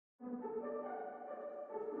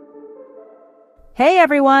Hey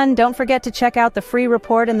everyone, don't forget to check out the free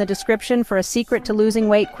report in the description for a secret to losing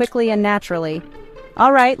weight quickly and naturally.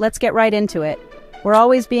 Alright, let's get right into it. We're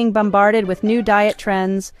always being bombarded with new diet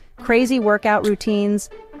trends, crazy workout routines,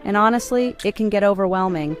 and honestly, it can get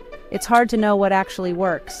overwhelming. It's hard to know what actually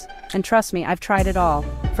works. And trust me, I've tried it all.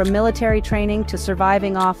 From military training to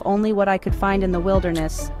surviving off only what I could find in the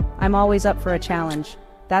wilderness, I'm always up for a challenge.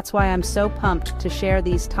 That's why I'm so pumped to share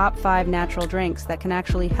these top 5 natural drinks that can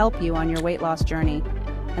actually help you on your weight loss journey.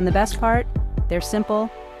 And the best part? They're simple,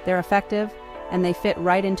 they're effective, and they fit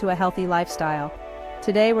right into a healthy lifestyle.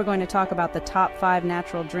 Today we're going to talk about the top 5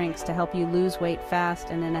 natural drinks to help you lose weight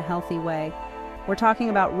fast and in a healthy way. We're talking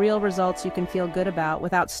about real results you can feel good about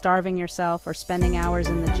without starving yourself or spending hours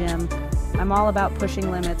in the gym. I'm all about pushing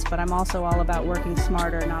limits, but I'm also all about working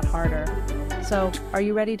smarter, not harder. So, are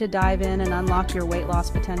you ready to dive in and unlock your weight loss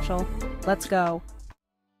potential? Let's go.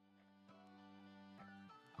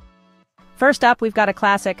 First up, we've got a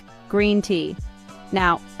classic, green tea.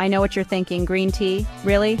 Now, I know what you're thinking, green tea?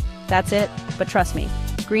 Really? That's it? But trust me,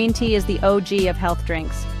 green tea is the OG of health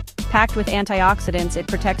drinks. Packed with antioxidants, it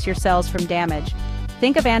protects your cells from damage.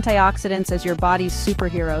 Think of antioxidants as your body's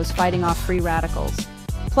superheroes fighting off free radicals.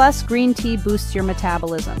 Plus, green tea boosts your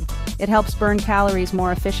metabolism. It helps burn calories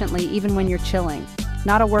more efficiently even when you're chilling.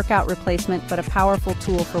 Not a workout replacement, but a powerful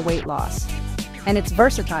tool for weight loss. And it's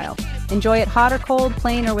versatile. Enjoy it hot or cold,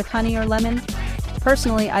 plain or with honey or lemon.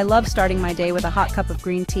 Personally, I love starting my day with a hot cup of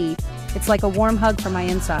green tea. It's like a warm hug for my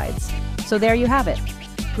insides. So there you have it.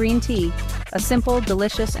 Green tea, a simple,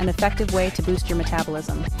 delicious, and effective way to boost your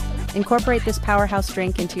metabolism. Incorporate this powerhouse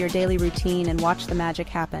drink into your daily routine and watch the magic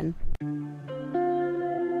happen.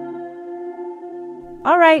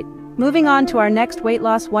 Alright, moving on to our next weight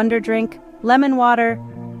loss wonder drink, lemon water.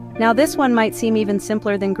 Now this one might seem even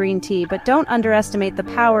simpler than green tea, but don't underestimate the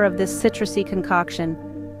power of this citrusy concoction.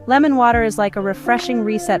 Lemon water is like a refreshing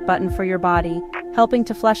reset button for your body, helping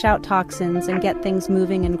to flush out toxins and get things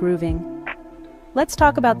moving and grooving. Let's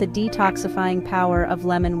talk about the detoxifying power of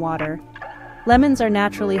lemon water. Lemons are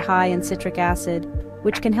naturally high in citric acid,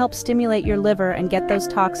 which can help stimulate your liver and get those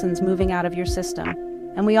toxins moving out of your system.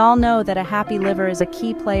 And we all know that a happy liver is a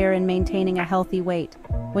key player in maintaining a healthy weight.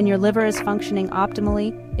 When your liver is functioning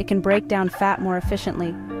optimally, it can break down fat more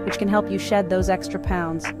efficiently, which can help you shed those extra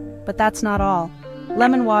pounds. But that's not all.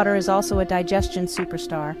 Lemon water is also a digestion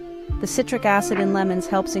superstar. The citric acid in lemons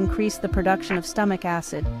helps increase the production of stomach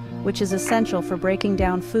acid, which is essential for breaking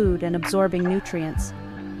down food and absorbing nutrients.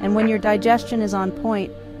 And when your digestion is on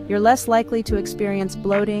point, you're less likely to experience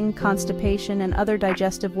bloating, constipation, and other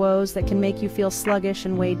digestive woes that can make you feel sluggish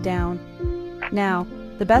and weighed down. Now,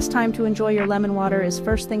 the best time to enjoy your lemon water is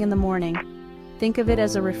first thing in the morning. Think of it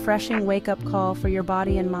as a refreshing wake-up call for your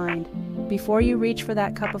body and mind. Before you reach for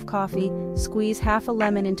that cup of coffee, squeeze half a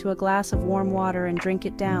lemon into a glass of warm water and drink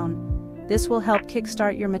it down. This will help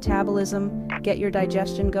kickstart your metabolism, get your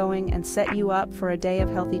digestion going, and set you up for a day of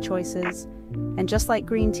healthy choices. And just like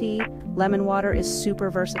green tea, lemon water is super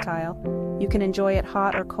versatile. You can enjoy it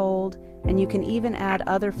hot or cold, and you can even add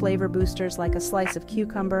other flavor boosters like a slice of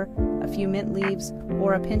cucumber, a few mint leaves,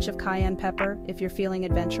 or a pinch of cayenne pepper if you're feeling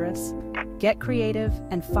adventurous. Get creative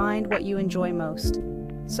and find what you enjoy most.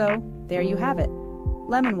 So, there you have it.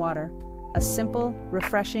 Lemon water. A simple,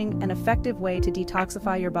 refreshing, and effective way to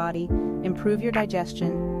detoxify your body, improve your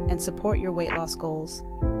digestion, and support your weight loss goals.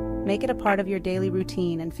 Make it a part of your daily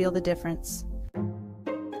routine and feel the difference.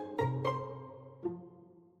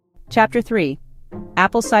 Chapter 3.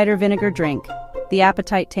 Apple Cider Vinegar Drink, the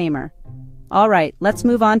Appetite Tamer. Alright, let's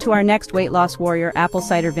move on to our next weight loss warrior, apple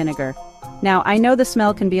cider vinegar. Now, I know the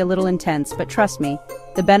smell can be a little intense, but trust me,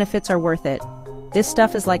 the benefits are worth it. This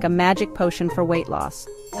stuff is like a magic potion for weight loss,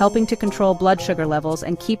 helping to control blood sugar levels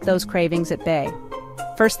and keep those cravings at bay.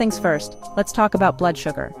 First things first, let's talk about blood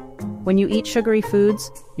sugar. When you eat sugary foods,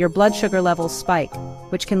 your blood sugar levels spike,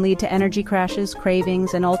 which can lead to energy crashes,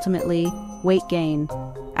 cravings, and ultimately, weight gain.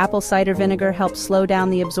 Apple cider vinegar helps slow down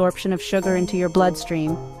the absorption of sugar into your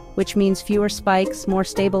bloodstream, which means fewer spikes, more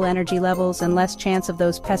stable energy levels, and less chance of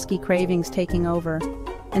those pesky cravings taking over.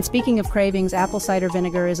 And speaking of cravings, apple cider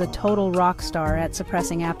vinegar is a total rock star at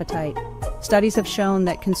suppressing appetite. Studies have shown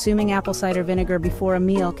that consuming apple cider vinegar before a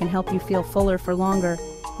meal can help you feel fuller for longer,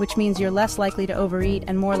 which means you're less likely to overeat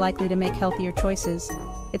and more likely to make healthier choices.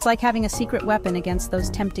 It's like having a secret weapon against those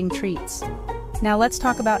tempting treats. Now let's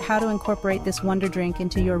talk about how to incorporate this wonder drink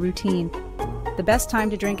into your routine. The best time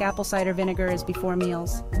to drink apple cider vinegar is before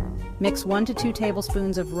meals. Mix 1 to 2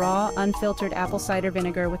 tablespoons of raw, unfiltered apple cider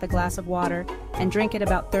vinegar with a glass of water and drink it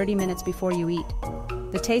about 30 minutes before you eat.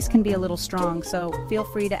 The taste can be a little strong, so feel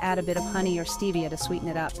free to add a bit of honey or stevia to sweeten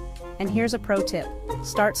it up. And here's a pro tip.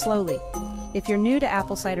 Start slowly. If you're new to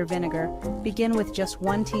apple cider vinegar, begin with just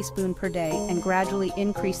 1 teaspoon per day and gradually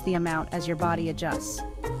increase the amount as your body adjusts.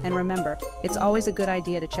 And remember, it's always a good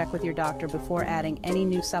idea to check with your doctor before adding any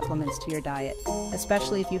new supplements to your diet,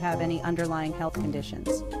 especially if you have any underlying health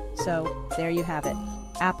conditions. So, there you have it.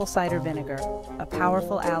 Apple cider vinegar, a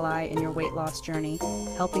powerful ally in your weight loss journey,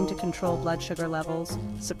 helping to control blood sugar levels,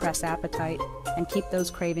 suppress appetite, and keep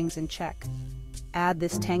those cravings in check. Add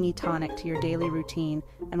this tangy tonic to your daily routine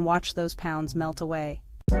and watch those pounds melt away.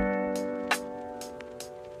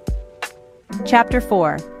 Chapter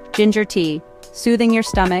 4. Ginger tea. Soothing your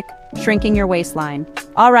stomach, shrinking your waistline.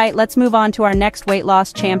 Alright, let's move on to our next weight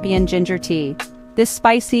loss champion, ginger tea. This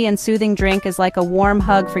spicy and soothing drink is like a warm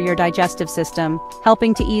hug for your digestive system,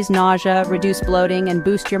 helping to ease nausea, reduce bloating, and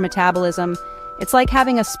boost your metabolism. It's like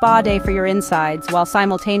having a spa day for your insides while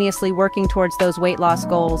simultaneously working towards those weight loss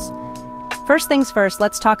goals. First things first,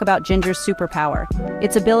 let's talk about ginger's superpower,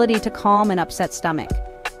 its ability to calm an upset stomach.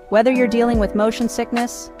 Whether you're dealing with motion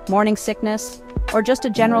sickness, morning sickness, or just a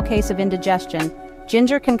general case of indigestion,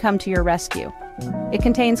 ginger can come to your rescue. It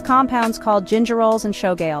contains compounds called gingerols and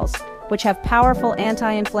shogales, which have powerful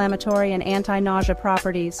anti-inflammatory and anti-nausea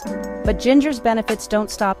properties. But ginger's benefits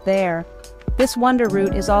don't stop there. This wonder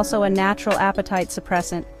root is also a natural appetite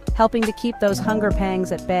suppressant, helping to keep those hunger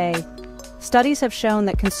pangs at bay. Studies have shown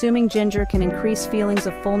that consuming ginger can increase feelings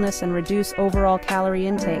of fullness and reduce overall calorie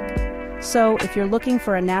intake. So, if you're looking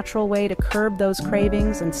for a natural way to curb those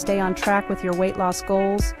cravings and stay on track with your weight loss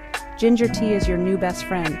goals, ginger tea is your new best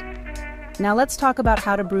friend. Now let's talk about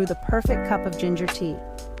how to brew the perfect cup of ginger tea.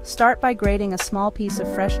 Start by grating a small piece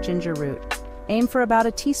of fresh ginger root. Aim for about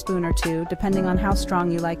a teaspoon or 2, depending on how strong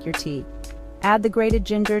you like your tea. Add the grated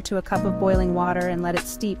ginger to a cup of boiling water and let it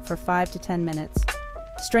steep for 5 to 10 minutes.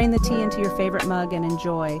 Strain the tea into your favorite mug and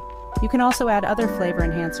enjoy. You can also add other flavor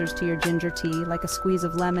enhancers to your ginger tea, like a squeeze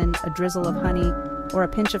of lemon, a drizzle of honey, or a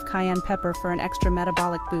pinch of cayenne pepper for an extra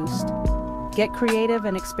metabolic boost. Get creative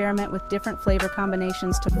and experiment with different flavor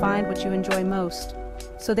combinations to find what you enjoy most.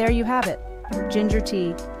 So there you have it, ginger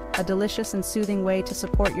tea, a delicious and soothing way to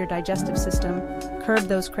support your digestive system, curb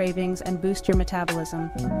those cravings, and boost your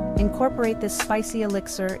metabolism. Incorporate this spicy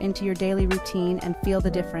elixir into your daily routine and feel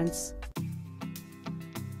the difference.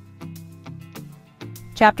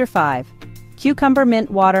 Chapter 5. Cucumber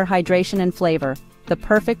Mint Water Hydration and Flavor, the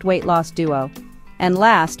perfect weight loss duo. And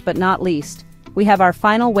last but not least, we have our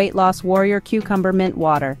final weight loss warrior, cucumber mint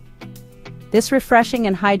water. This refreshing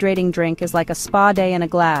and hydrating drink is like a spa day in a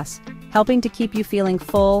glass, helping to keep you feeling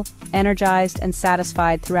full, energized, and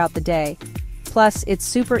satisfied throughout the day. Plus, it's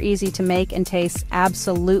super easy to make and tastes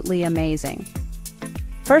absolutely amazing.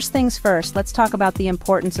 First things first, let's talk about the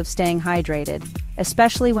importance of staying hydrated,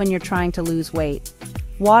 especially when you're trying to lose weight.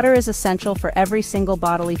 Water is essential for every single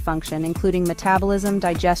bodily function, including metabolism,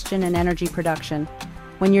 digestion, and energy production.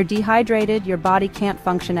 When you're dehydrated, your body can't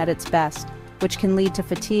function at its best, which can lead to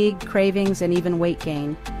fatigue, cravings, and even weight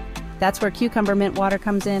gain. That's where cucumber mint water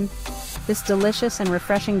comes in. This delicious and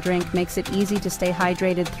refreshing drink makes it easy to stay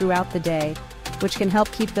hydrated throughout the day, which can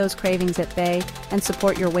help keep those cravings at bay and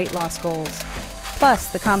support your weight loss goals.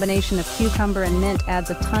 Plus, the combination of cucumber and mint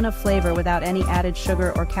adds a ton of flavor without any added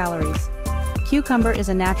sugar or calories. Cucumber is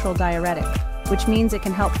a natural diuretic, which means it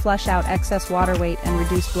can help flush out excess water weight and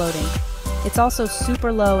reduce bloating. It's also super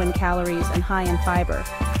low in calories and high in fiber,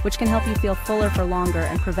 which can help you feel fuller for longer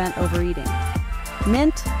and prevent overeating.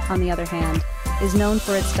 Mint, on the other hand, is known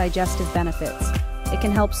for its digestive benefits. It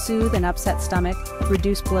can help soothe an upset stomach,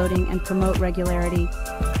 reduce bloating, and promote regularity.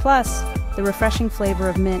 Plus, the refreshing flavor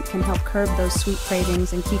of mint can help curb those sweet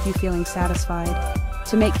cravings and keep you feeling satisfied.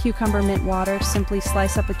 To make cucumber mint water, simply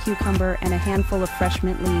slice up a cucumber and a handful of fresh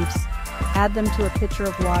mint leaves. Add them to a pitcher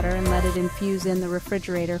of water and let it infuse in the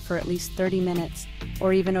refrigerator for at least 30 minutes,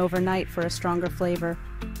 or even overnight for a stronger flavor.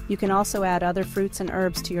 You can also add other fruits and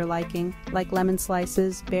herbs to your liking, like lemon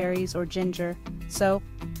slices, berries, or ginger. So,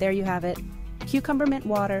 there you have it. Cucumber mint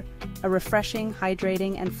water, a refreshing,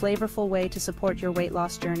 hydrating, and flavorful way to support your weight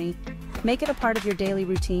loss journey. Make it a part of your daily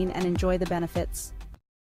routine and enjoy the benefits.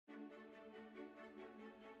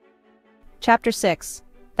 Chapter 6.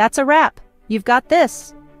 That's a wrap. You've got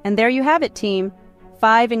this. And there you have it, team.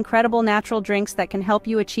 5 incredible natural drinks that can help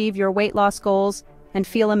you achieve your weight loss goals and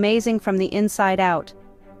feel amazing from the inside out.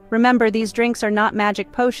 Remember, these drinks are not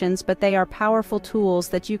magic potions, but they are powerful tools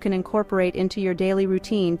that you can incorporate into your daily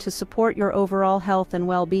routine to support your overall health and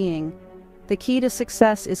well-being. The key to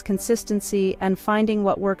success is consistency and finding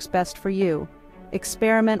what works best for you.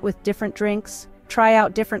 Experiment with different drinks, try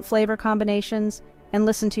out different flavor combinations, and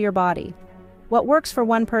listen to your body. What works for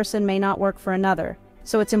one person may not work for another,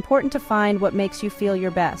 so it's important to find what makes you feel your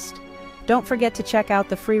best. Don't forget to check out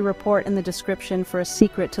the free report in the description for a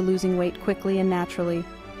secret to losing weight quickly and naturally.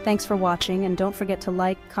 Thanks for watching, and don't forget to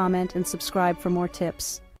like, comment, and subscribe for more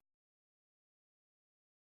tips.